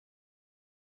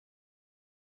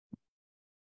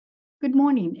Good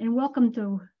morning and welcome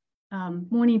to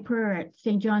morning prayer at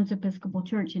St. John's Episcopal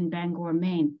Church in Bangor,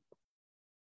 Maine.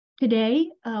 Today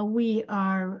we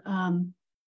are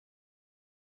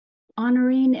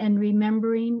honoring and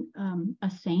remembering a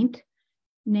saint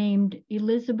named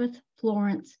Elizabeth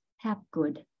Florence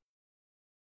Hapgood.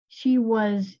 She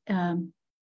was a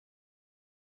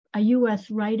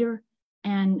U.S. writer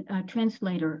and a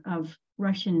translator of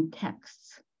Russian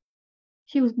texts.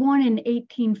 She was born in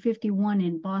 1851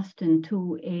 in Boston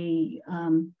to a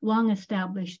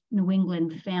long-established New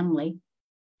England family,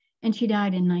 and she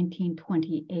died in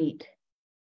 1928.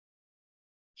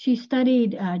 She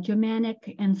studied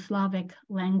Germanic and Slavic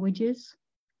languages.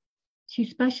 She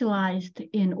specialized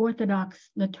in Orthodox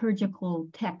liturgical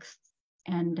texts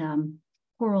and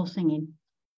choral singing,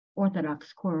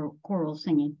 Orthodox choral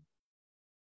singing.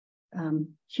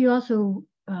 She also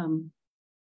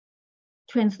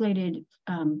translated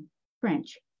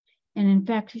French. And in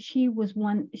fact, she was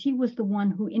the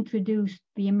one who introduced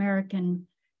the American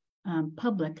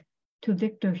public to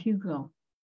Victor Hugo,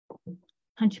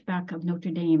 Hunchback of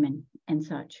Notre Dame and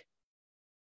such.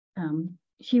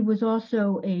 She was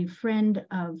also a friend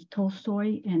of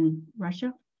Tolstoy in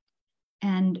Russia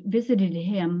and visited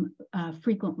him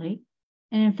frequently.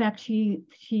 And in fact, she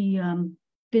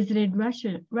visited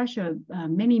Russia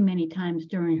many times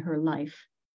during her life.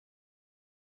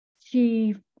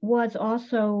 She was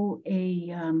also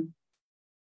a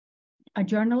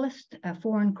journalist, a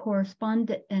foreign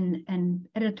correspondent, and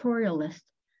editorialist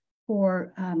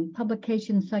for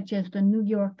publications such as the New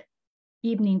York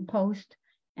Evening Post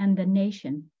and The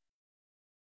Nation.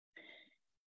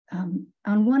 On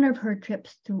one of her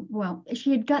trips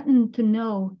she had gotten to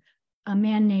know a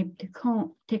man named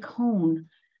Tikhon,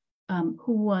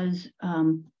 who was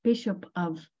Bishop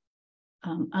of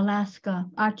Alaska,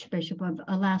 Archbishop of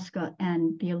Alaska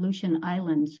and the Aleutian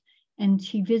Islands, and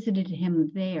she visited him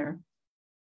there.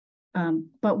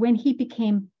 But when he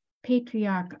became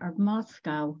Patriarch of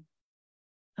Moscow,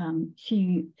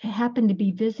 she happened to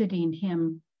be visiting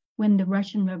him when the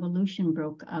Russian Revolution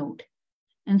broke out.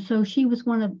 And so she was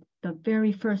one of the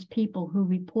very first people who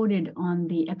reported on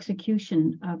the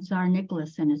execution of Tsar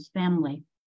Nicholas and his family.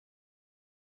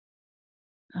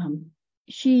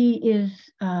 She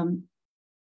is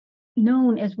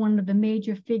known as one of the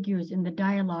major figures in the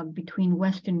dialogue between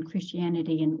Western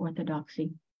Christianity and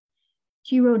Orthodoxy.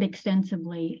 She wrote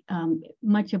extensively,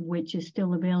 much of which is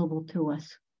still available to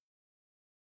us.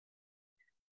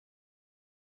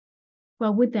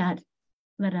 Well, with that,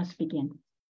 let us begin.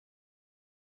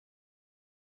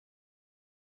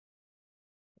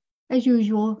 As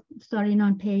usual, starting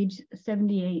on page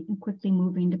 78 and quickly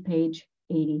moving to page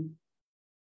 80.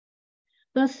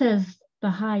 Thus says the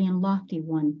high and lofty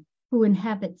one, who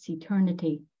inhabits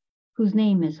eternity, whose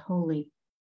name is holy.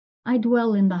 I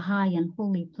dwell in the high and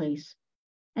holy place,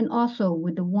 and also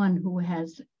with the one who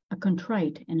has a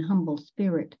contrite and humble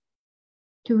spirit,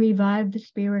 to revive the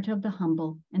spirit of the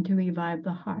humble and to revive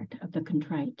the heart of the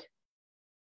contrite.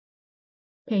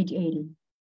 Page 80.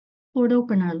 Lord,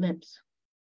 open our lips,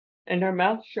 and our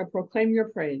mouth shall proclaim your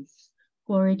praise.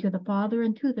 Glory to the Father,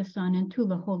 and to the Son, and to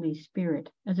the Holy Spirit,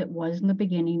 as it was in the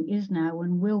beginning, is now,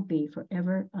 and will be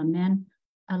forever. Amen.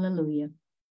 Alleluia.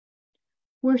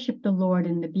 Worship the Lord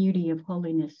in the beauty of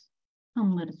holiness.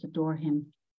 Come, let us adore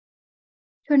him.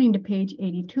 Turning to page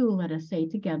 82, let us say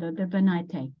together the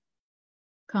Venite.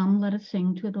 Come, let us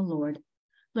sing to the Lord.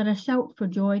 Let us shout for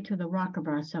joy to the rock of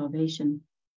our salvation.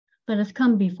 Let us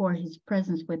come before his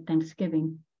presence with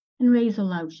thanksgiving, and raise a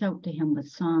loud shout to him with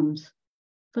psalms.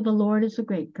 For the Lord is a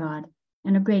great God,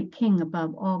 and a great King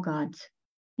above all gods.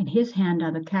 In his hand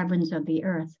are the caverns of the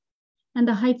earth, and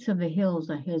the heights of the hills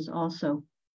are his also.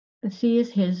 The sea is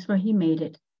his, for he made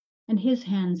it, and his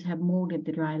hands have molded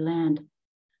the dry land.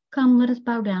 Come, let us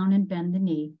bow down and bend the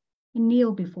knee, and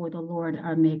kneel before the Lord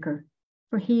our Maker.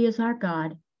 For he is our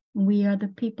God, and we are the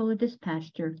people of his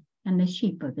pasture, and the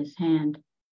sheep of his hand.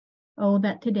 Oh,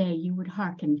 that today you would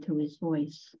hearken to his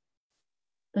voice.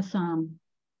 The Psalm.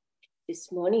 This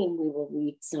morning we will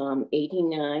read Psalm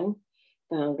 89,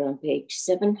 found on page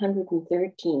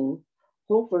 713,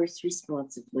 whole verse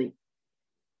responsively.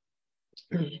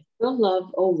 Your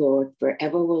love, O Lord,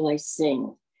 forever will I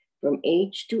sing. From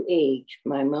age to age,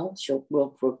 my mouth will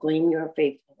proclaim your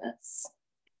faithfulness.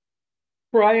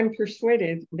 For I am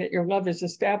persuaded that your love is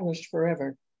established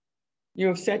forever. You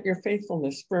have set your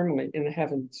faithfulness firmly in the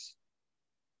heavens.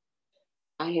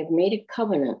 I have made a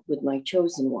covenant with my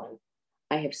chosen one.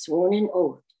 I have sworn an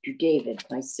oath to David,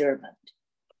 my servant.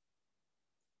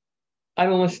 I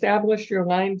will establish your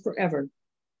line forever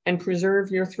and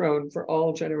preserve your throne for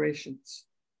all generations.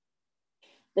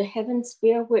 The heavens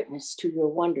bear witness to your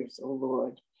wonders, O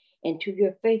Lord, and to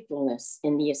your faithfulness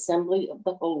in the assembly of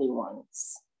the holy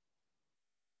ones.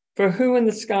 For who in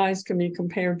the skies can be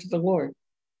compared to the Lord?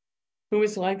 Who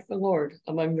is like the Lord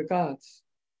among the gods?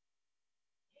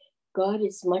 God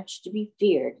is much to be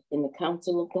feared in the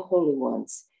council of the holy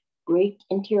ones, great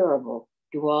and terrible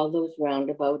to all those round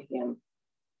about him.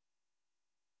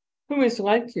 Who is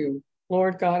like you,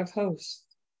 Lord God of hosts?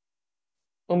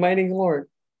 Almighty Lord,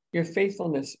 your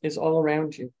faithfulness is all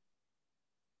around you.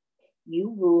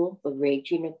 You rule the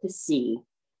raging of the sea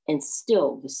and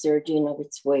still the surging of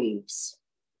its waves.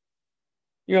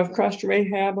 You have crushed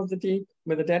Rahab of the deep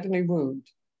with a deadly wound.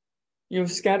 You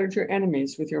have scattered your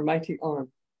enemies with your mighty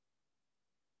arm.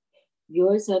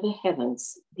 Yours are the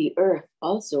heavens, the earth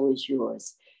also is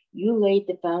yours. You laid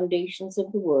the foundations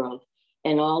of the world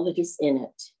and all that is in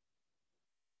it.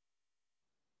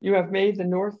 You have made the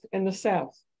north and the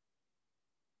south.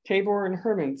 Tabor and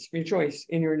Hermon rejoice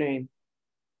in your name.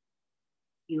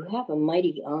 You have a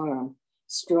mighty arm,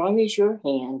 strong is your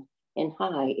hand, and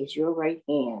high is your right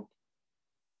hand.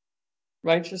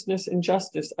 Righteousness and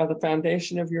justice are the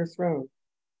foundation of your throne.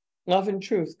 Love and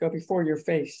truth go before your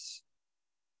face.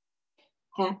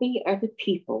 Happy are the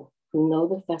people who know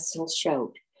the festal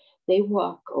shout. They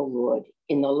walk, O Lord,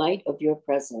 in the light of your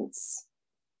presence.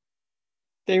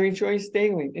 They rejoice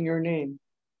daily in your name.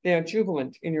 They are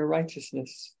jubilant in your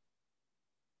righteousness.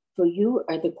 For you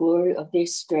are the glory of their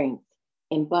strength,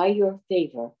 and by your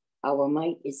favor our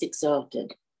might is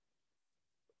exalted.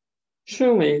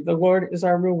 Truly, the Lord is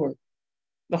our ruler.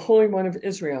 The Holy One of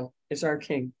Israel is our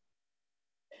King.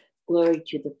 Glory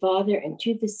to the Father, and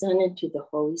to the Son, and to the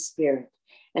Holy Spirit,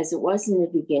 as it was in the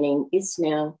beginning, is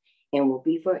now, and will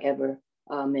be forever.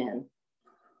 Amen.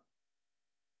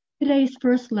 Today's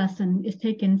first lesson is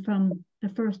taken from the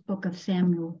first book of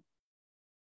Samuel.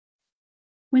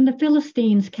 When the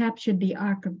Philistines captured the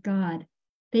ark of God,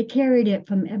 they carried it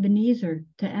from Ebenezer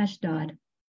to Ashdod.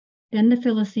 Then the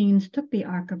Philistines took the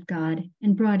ark of God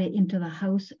and brought it into the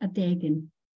house of Dagon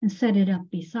and set it up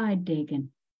beside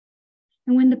Dagon.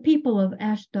 And when the people of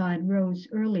Ashdod rose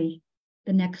early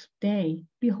the next day,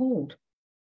 behold,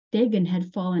 Dagon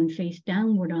had fallen face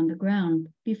downward on the ground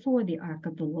before the ark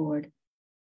of the Lord.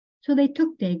 So they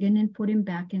took Dagon and put him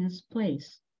back in his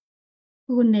place.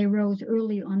 But when they rose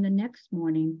early on the next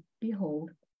morning, behold,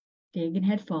 Dagon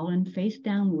had fallen face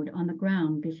downward on the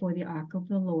ground before the ark of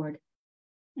the Lord.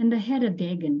 And the head of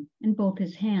Dagon and both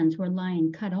his hands were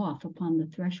lying cut off upon the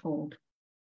threshold.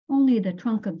 Only the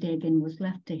trunk of Dagon was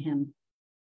left to him.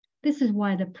 This is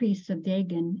why the priests of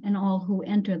Dagon and all who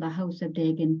enter the house of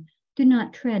Dagon do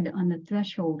not tread on the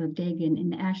threshold of Dagon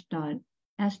in Ashdod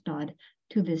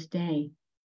to this day.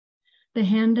 The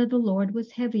hand of the Lord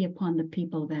was heavy upon the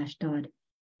people of Ashdod,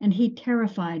 and he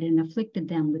terrified and afflicted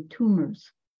them with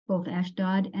tumors, both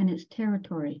Ashdod and its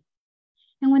territory.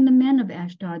 And when the men of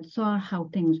Ashdod saw how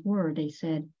things were, they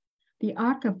said, the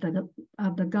ark of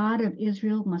the God of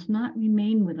Israel must not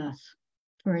remain with us,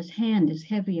 for his hand is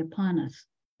heavy upon us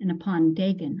and upon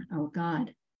Dagon, our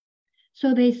God.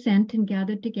 So they sent and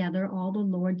gathered together all the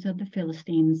lords of the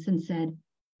Philistines and said,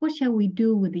 what shall we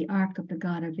do with the ark of the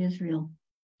God of Israel?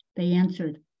 They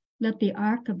answered, let the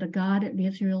ark of the God of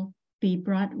Israel be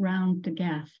brought round to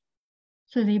Gath.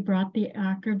 So they brought the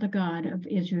ark of the God of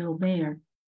Israel there.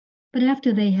 But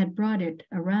after they had brought it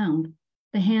around,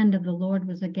 the hand of the Lord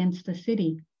was against the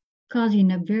city,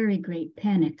 causing a very great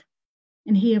panic.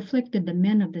 And he afflicted the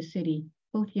men of the city,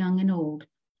 both young and old,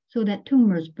 so that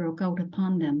tumors broke out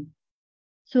upon them.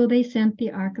 So they sent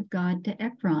the ark of God to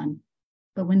Ekron.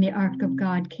 But when the ark of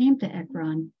God came to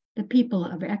Ekron, the people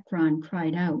of Ekron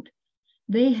cried out,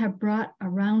 they have brought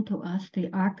around to us the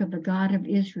ark of the God of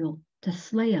Israel to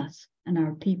slay us and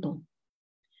our people.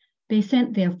 They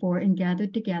sent therefore and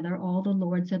gathered together all the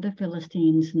lords of the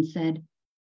Philistines and said,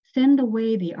 send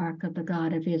away the ark of the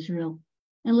God of Israel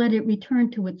and let it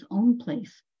return to its own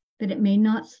place, that it may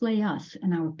not slay us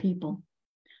and our people.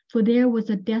 For there was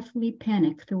a deathly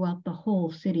panic throughout the whole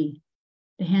city.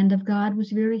 The hand of God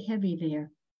was very heavy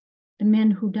there. The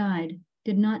men who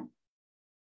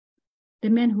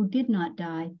did not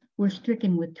die were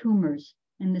stricken with tumors,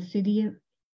 and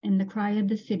the cry of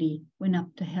the city went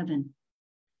up to heaven.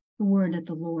 The word of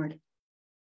the Lord.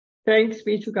 Thanks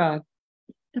be to God.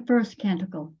 The first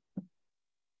canticle.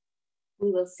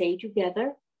 We will say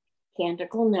together,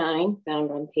 Canticle 9,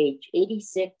 found on page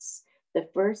 86, the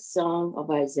first song of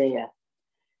Isaiah.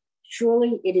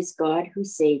 Surely it is God who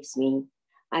saves me.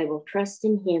 I will trust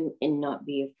in him and not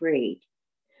be afraid.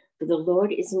 For the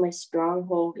Lord is my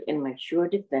stronghold and my sure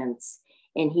defense,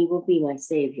 and he will be my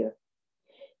savior.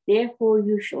 Therefore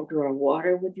you shall draw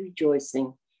water with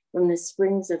rejoicing from the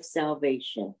springs of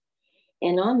salvation.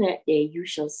 And on that day you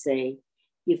shall say,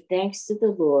 give thanks to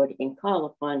the Lord and call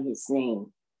upon his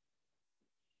name.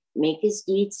 Make his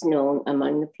deeds known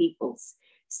among the peoples.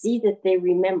 See that they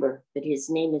remember that his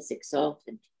name is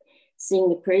exalted. Sing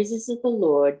the praises of the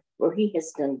Lord, for he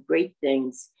has done great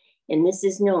things, and this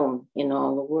is known in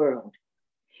all the world.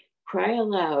 Cry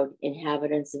aloud,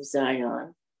 inhabitants of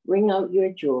Zion. Ring out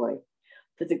your joy.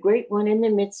 For the great one in the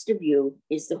midst of you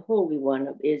is the Holy One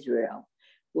of Israel.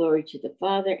 Glory to the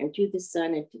Father, and to the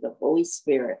Son, and to the Holy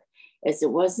Spirit, as it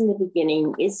was in the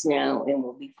beginning, is now, and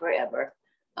will be forever.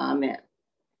 Amen.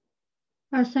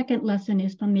 Our second lesson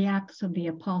is from the Acts of the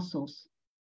Apostles.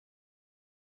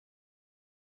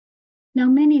 Now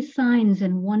many signs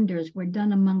and wonders were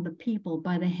done among the people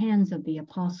by the hands of the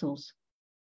apostles,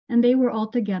 and they were all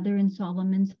together in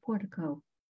Solomon's portico.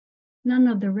 None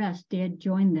of the rest dared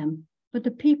join them, but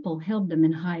the people held them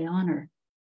in high honor.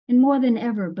 And more than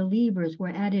ever, believers were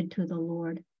added to the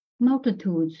Lord,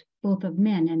 multitudes both of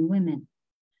men and women,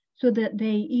 so that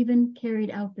they even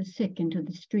carried out the sick into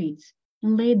the streets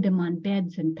and laid them on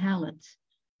beds and pallets,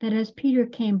 that as Peter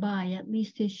came by, at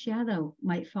least his shadow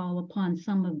might fall upon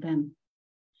some of them.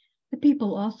 The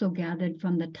people also gathered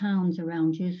from the towns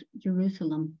around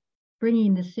Jerusalem,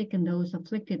 bringing the sick and those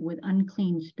afflicted with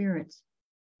unclean spirits,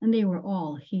 and they were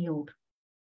all healed.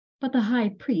 But the high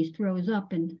priest rose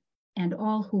up and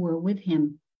all who were with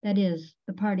him, that is,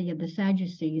 the party of the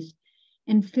Sadducees,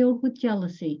 and filled with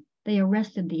jealousy, they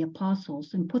arrested the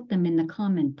apostles and put them in the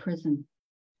common prison.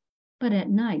 But at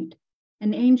night,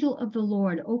 an angel of the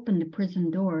Lord opened the prison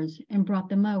doors and brought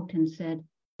them out and said,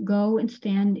 go and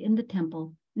stand in the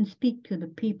temple and speak to the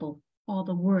people all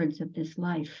the words of this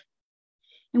life.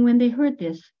 And when they heard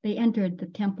this, they entered the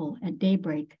temple at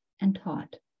daybreak and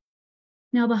taught.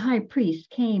 Now the high priest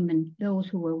came and those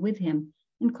who were with him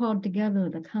and called together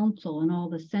the council and all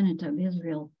the senate of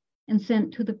Israel and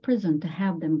sent to the prison to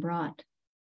have them brought.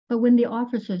 But when the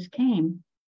officers came,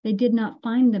 they did not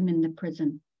find them in the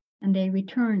prison, and they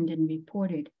returned and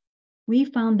reported, we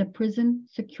found the prison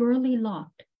securely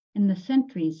locked and the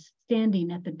sentries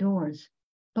standing at the doors.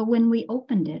 But when we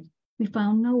opened it, we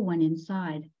found no one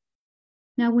inside.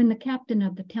 Now when the captain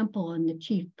of the temple and the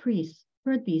chief priests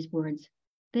heard these words,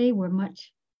 they were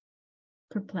much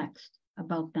perplexed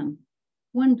about them,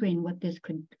 wondering what this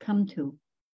could come to.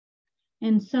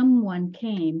 And someone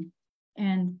came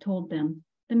and told them,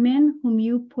 the men whom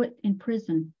you put in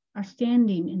prison are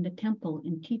standing in the temple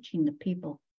and teaching the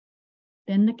people.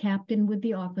 Then the captain with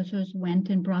the officers went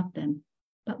and brought them,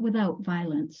 but without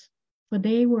violence, for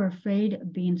they were afraid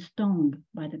of being stoned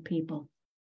by the people.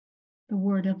 The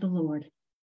word of the Lord.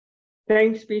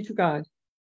 Thanks be to God.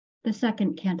 The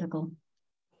second canticle.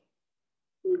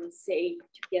 We will say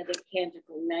together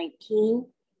Canticle 19,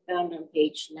 found on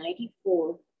page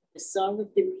 94, the Song of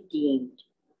the Redeemed.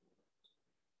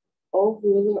 O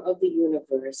ruler of the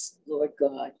universe, Lord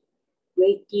God,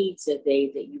 great deeds are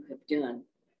they that you have done,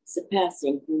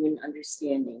 surpassing human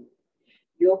understanding.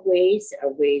 Your ways are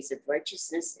ways of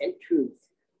righteousness and truth,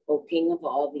 O King of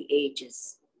all the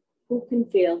ages. Who can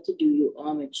fail to do you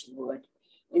homage, Lord,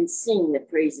 and sing the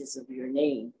praises of your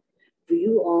name? For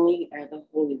you only are the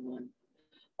Holy One.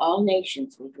 All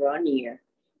nations will draw near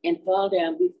and fall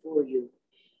down before you,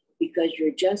 because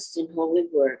your just and holy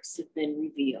works have been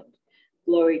revealed.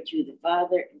 Glory to the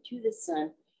Father, and to the Son,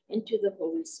 and to the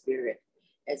Holy Spirit,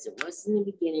 as it was in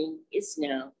the beginning, is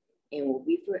now, and will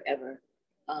be forever.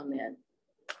 Amen.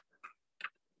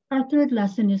 Our third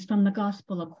lesson is from the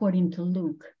Gospel according to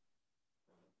Luke.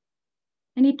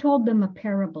 And he told them a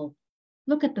parable.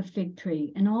 Look at the fig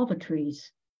tree and all the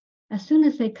trees. As soon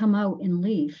as they come out in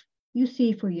leaf, you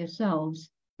see for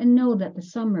yourselves and know that the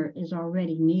summer is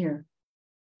already near.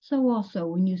 So also,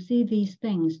 when you see these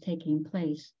things taking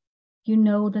place, you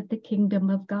know that the kingdom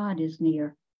of God is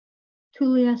near.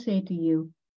 Truly I say to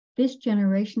you, this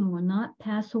generation will not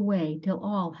pass away till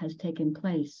all has taken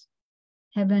place.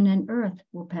 Heaven and earth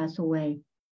will pass away,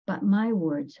 but my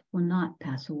words will not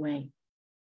pass away.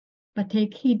 But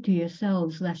take heed to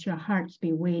yourselves, lest your hearts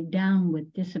be weighed down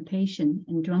with dissipation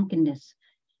and drunkenness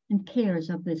and cares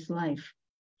of this life,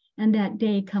 and that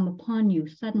day come upon you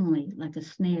suddenly like a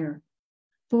snare.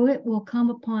 For it will come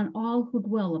upon all who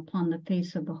dwell upon the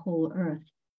face of the whole earth.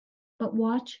 But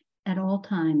watch at all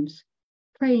times,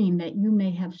 praying that you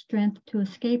may have strength to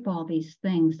escape all these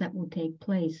things that will take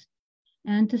place,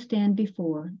 and to stand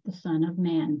before the Son of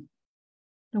Man.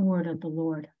 The word of the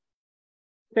Lord.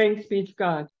 Thanks be to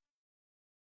God.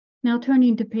 Now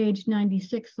turning to page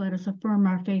 96, let us affirm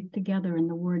our faith together in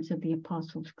the words of the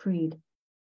Apostles' Creed.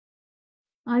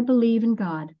 I believe in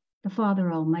God, the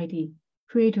Father Almighty,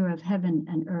 creator of heaven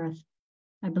and earth.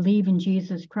 I believe in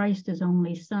Jesus Christ, his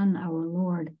only Son, our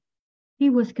Lord. He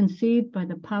was conceived by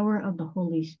the power of the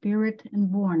Holy Spirit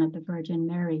and born of the Virgin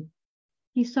Mary.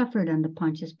 He suffered under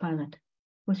Pontius Pilate,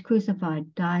 was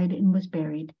crucified, died, and was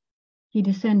buried. He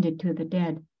descended to the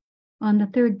dead. On the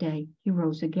third day, he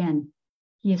rose again.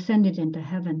 He ascended into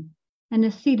heaven and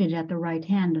is seated at the right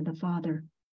hand of the Father.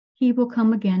 He will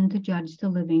come again to judge the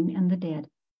living and the dead.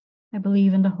 I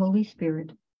believe in the Holy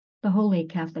Spirit, the Holy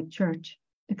Catholic Church,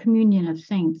 the communion of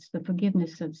saints, the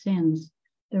forgiveness of sins,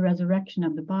 the resurrection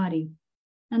of the body,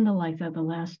 and the life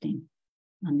everlasting.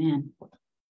 Amen.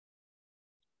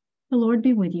 The Lord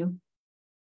be with you.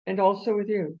 And also with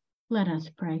you. Let us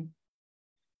pray.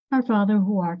 Our Father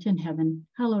who art in heaven,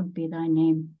 hallowed be thy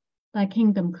name. Thy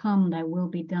kingdom come, thy will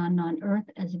be done on earth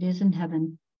as it is in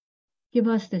heaven. Give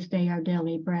us this day our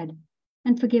daily bread,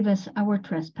 and forgive us our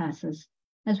trespasses,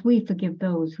 as we forgive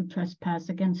those who trespass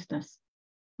against us.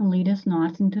 And lead us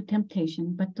not into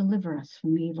temptation, but deliver us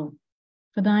from evil.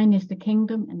 For thine is the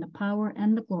kingdom and the power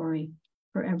and the glory,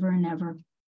 forever and ever.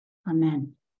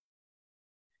 Amen.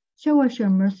 Show us your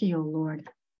mercy, O Lord.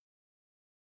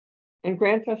 And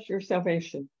grant us your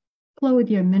salvation. Clothe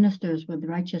your ministers with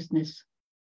righteousness.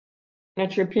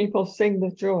 Let your people sing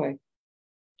with joy.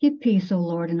 Give peace, O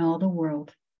Lord, in all the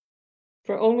world.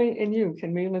 For only in you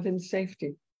can we live in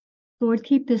safety. Lord,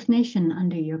 keep this nation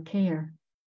under your care.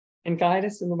 And guide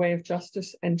us in the way of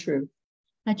justice and truth.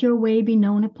 Let your way be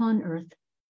known upon earth.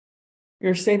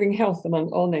 Your saving health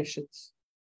among all nations.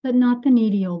 Let not the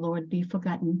needy, O Lord, be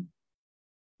forgotten.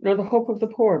 Nor the hope of the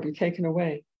poor be taken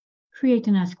away. Create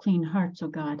in us clean hearts, O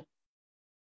God.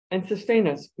 And sustain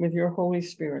us with your Holy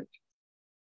Spirit.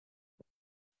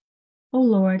 O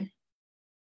Lord,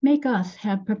 make us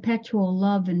have perpetual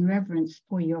love and reverence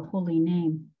for your holy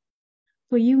name.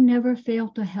 For you never fail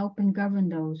to help and govern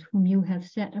those whom you have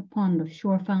set upon the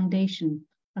sure foundation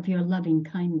of your loving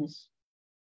kindness.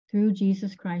 Through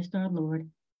Jesus Christ our Lord,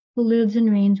 who lives and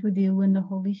reigns with you in the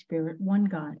Holy Spirit, one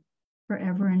God,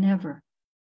 forever and ever.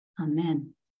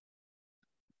 Amen.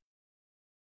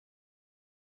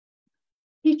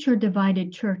 Teach your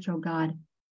divided church, O God,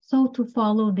 so to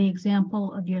follow the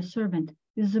example of your servant,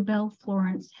 Isabel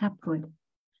Florence Hapgood,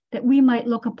 that we might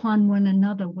look upon one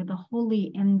another with a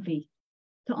holy envy,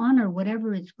 to honor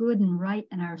whatever is good and right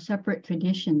in our separate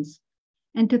traditions,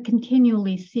 and to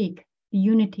continually seek the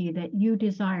unity that you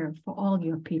desire for all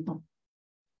your people.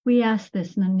 We ask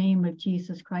this in the name of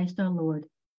Jesus Christ our Lord,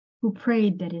 who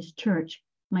prayed that his church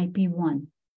might be one.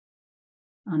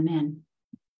 Amen.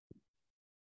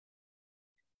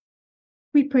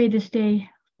 We pray this day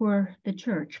for the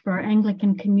church, for our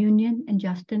Anglican communion and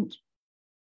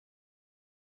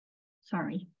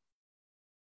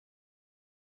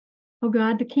O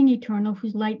God, the King eternal,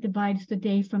 whose light divides the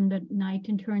day from the night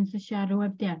and turns the shadow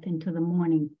of death into the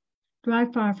morning,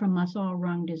 drive far from us all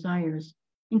wrong desires.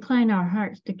 Incline our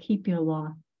hearts to keep your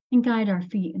law, and guide our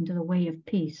feet into the way of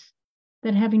peace,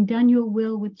 that having done your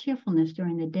will with cheerfulness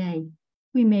during the day,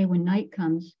 we may, when night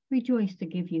comes, rejoice to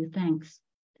give you thanks.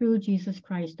 Through Jesus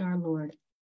Christ our Lord.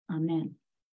 Amen.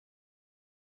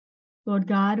 Lord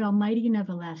God, almighty and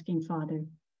everlasting Father,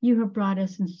 you have brought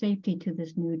us in safety to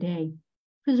this new day.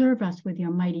 Preserve us with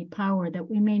your mighty power, that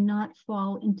we may not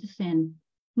fall into sin,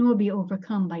 nor be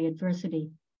overcome by adversity.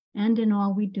 And in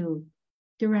all we do,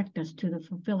 direct us to the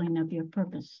fulfilling of your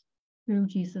purpose. Through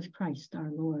Jesus Christ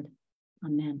our Lord.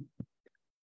 Amen.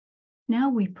 Now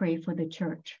we pray for the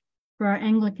church, for our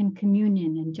Anglican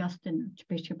communion and Justin,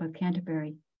 Archbishop of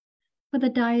Canterbury, for the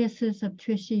Diocese of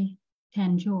Trichy,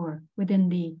 Tanjore, within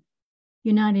the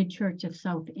United Church of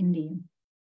South India,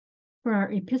 for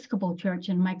our Episcopal Church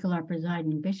and Michael, our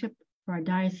presiding bishop, for our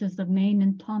Diocese of Maine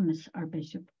and Thomas, our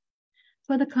bishop,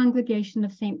 for the Congregation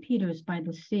of St. Peter's by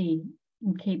the Sea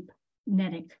in Cape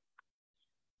Nettic,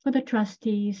 for the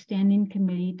trustees, standing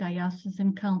committee,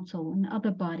 diocesan council, and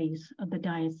other bodies of the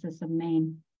Diocese of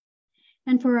Maine,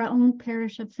 and for our own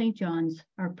parish of St. John's,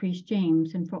 our priest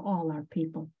James, and for all our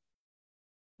people.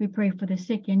 We pray for the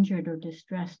sick, injured, or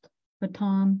distressed, for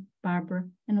Tom, Barbara,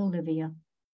 and Olivia.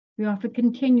 We offer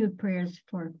continued prayers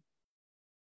for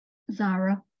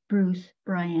Zara, Bruce,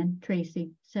 Brian,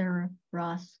 Tracy, Sarah,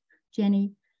 Ross,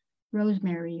 Jenny,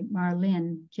 Rosemary,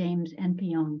 Marlene, James, and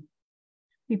Pion.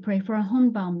 We pray for our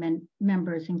homebound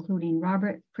members, including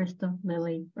Robert, Krista,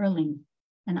 Lily, Erling,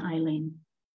 and Eileen.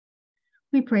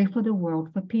 We pray for the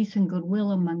world, for peace and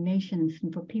goodwill among nations,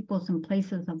 and for peoples and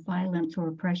places of violence or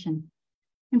oppression,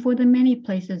 and for the many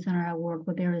places in our world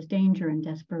where there is danger and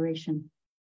desperation.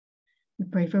 We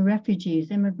pray for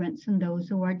refugees, immigrants, and those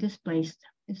who are displaced,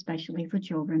 especially for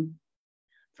children,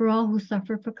 for all who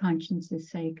suffer for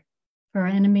conscience's sake, for our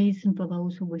enemies and for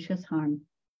those who wish us harm.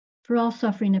 for all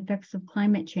suffering effects of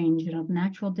climate change and of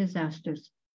natural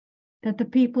disasters, that the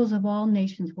peoples of all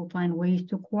nations will find ways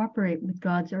to cooperate with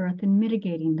God's earth in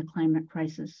mitigating the climate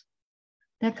crisis,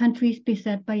 that countries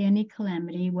beset by any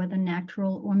calamity, whether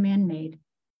natural or man-made,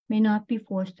 may not be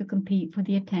forced to compete for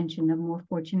the attention of more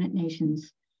fortunate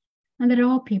nations, and that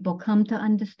all people come to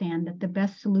understand that the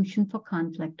best solution for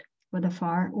conflict, whether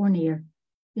far or near,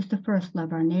 is to first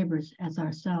love our neighbors as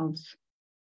ourselves.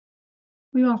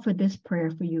 We offer this prayer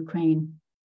for Ukraine.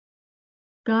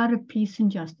 God of peace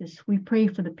and justice, we pray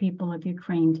for the people of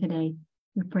Ukraine today.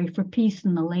 We pray for peace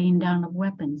in the laying down of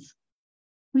weapons.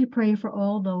 We pray for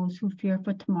all those who fear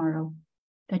for tomorrow,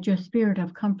 that your spirit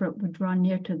of comfort would draw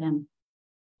near to them.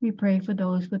 We pray for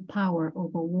those with power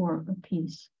over war or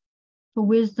peace, for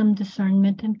wisdom,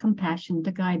 discernment, and compassion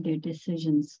to guide their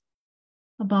decisions.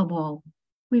 Above all,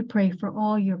 we pray for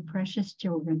all your precious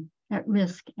children at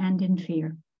risk and in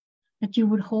fear, that you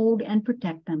would hold and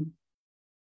protect them.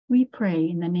 We pray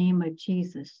in the name of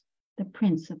Jesus, the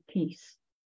Prince of Peace.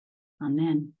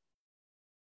 Amen.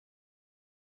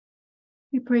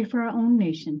 We pray for our own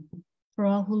nation, for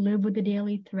all who live with the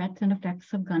daily threats and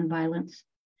effects of gun violence,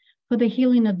 for the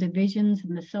healing of divisions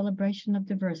and the celebration of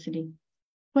diversity,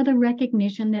 for the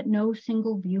recognition that no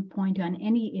single viewpoint on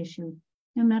any issue,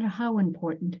 no matter how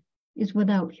important, is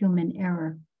without human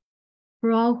error,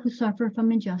 for all who suffer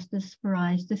from injustice, for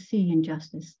eyes to see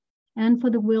injustice, and for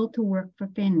the will to work for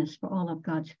fairness for all of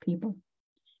God's people,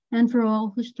 and for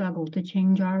all who struggle to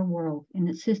change our world in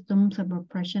its systems of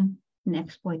oppression and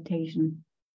exploitation.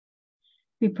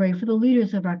 We pray for the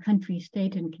leaders of our country,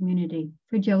 state, and community,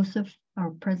 for Joseph,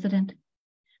 our president,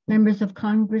 members of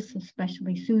Congress,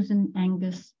 especially Susan,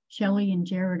 Angus, Shelley, and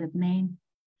Jared of Maine,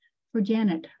 for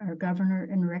Janet, our governor,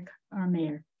 and Rick, our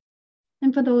mayor,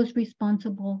 and for those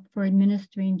responsible for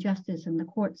administering justice in the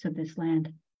courts of this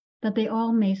land, that they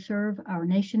all may serve our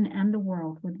nation and the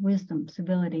world with wisdom,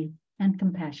 civility, and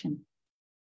compassion.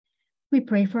 We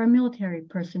pray for our military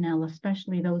personnel,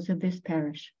 especially those of this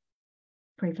parish.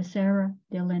 Pray for Sarah,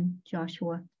 Dylan,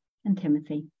 Joshua, and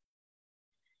Timothy.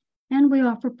 And we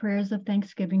offer prayers of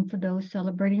thanksgiving for those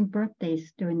celebrating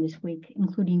birthdays during this week,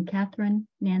 including Catherine,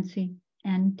 Nancy,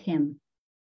 and Tim.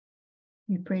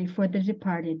 We pray for the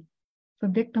departed, for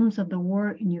victims of the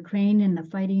war in Ukraine and the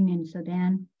fighting in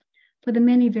Sudan, for the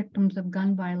many victims of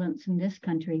gun violence in this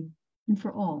country, and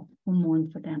for all who mourn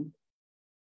for them.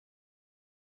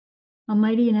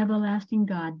 Almighty and everlasting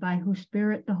God, by whose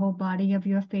Spirit the whole body of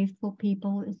your faithful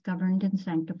people is governed and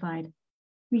sanctified,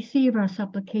 receive our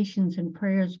supplications and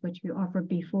prayers which we offer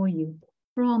before you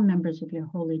for all members of your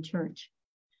holy church,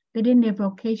 that in their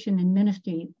vocation and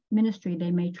ministry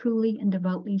they may truly and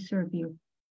devoutly serve you,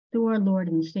 through our Lord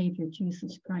and Savior,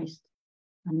 Jesus Christ.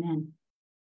 Amen.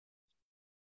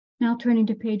 Now turning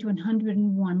to page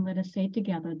 101, let us say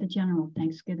together the general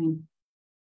thanksgiving.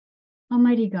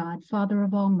 Almighty God, Father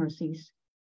of all mercies,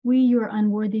 we, your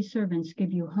unworthy servants,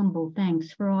 give you humble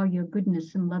thanks for all your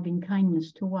goodness and loving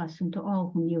kindness to us and to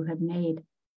all whom you have made.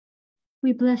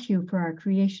 We bless you for our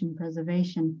creation,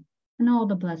 preservation, and all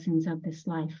the blessings of this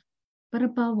life, but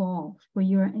above all, for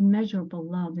your immeasurable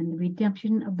love and the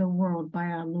redemption of the world by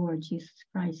our Lord Jesus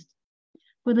Christ,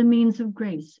 for the means of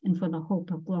grace and for the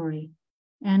hope of glory.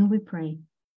 And we pray,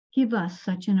 give us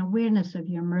such an awareness of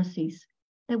your mercies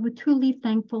that with truly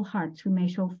thankful hearts we may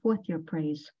show forth your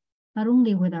praise, not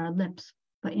only with our lips,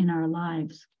 but in our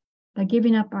lives, by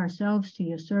giving up ourselves to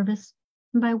your service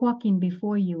and by walking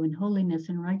before you in holiness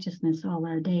and righteousness all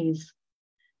our days.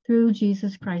 Through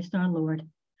Jesus Christ our Lord,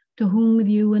 to whom with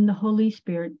you and the Holy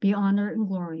Spirit be honor and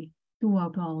glory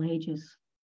throughout all ages.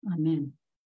 Amen.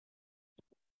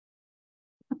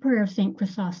 A prayer of St.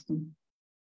 Chrysostom.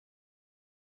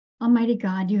 Almighty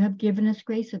God, you have given us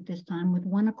grace at this time with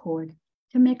one accord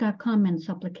to make our common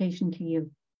supplication to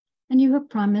you. And you have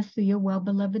promised through your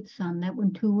well-beloved Son that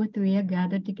when 2 or 3 are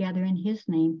gathered together in his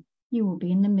name, you will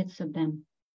be in the midst of them.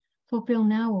 Fulfill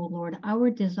now, O Lord, our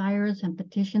desires and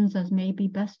petitions as may be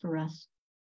best for us,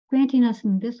 granting us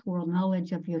in this world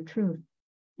knowledge of your truth,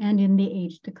 and in the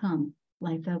age to come,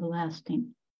 life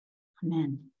everlasting.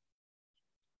 Amen.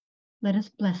 Let us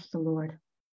bless the Lord.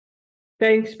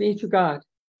 Thanks be to God.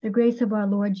 The grace of our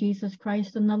Lord Jesus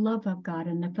Christ and the love of God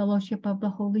and the fellowship of the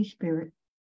Holy Spirit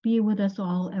be with us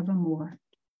all evermore.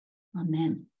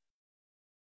 Amen.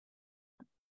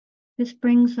 This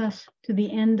brings us to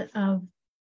the end of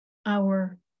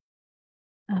our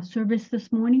service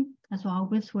this morning. As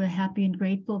always, we're happy and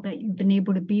grateful that you've been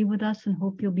able to be with us and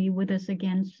hope you'll be with us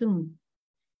again soon.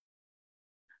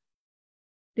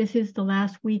 This is the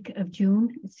last week of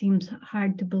June. It seems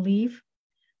hard to believe,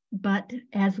 but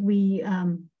as we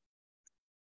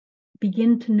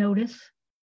begin to notice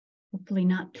hopefully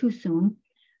not too soon,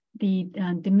 the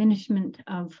diminishment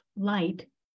of light,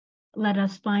 let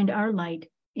us find our light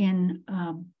in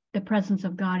the presence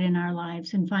of God in our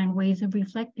lives and find ways of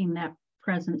reflecting that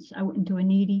presence out into a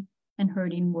needy and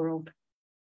hurting world.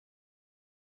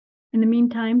 In the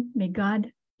meantime, may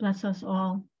God bless us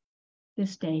all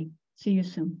this day. See you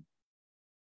soon.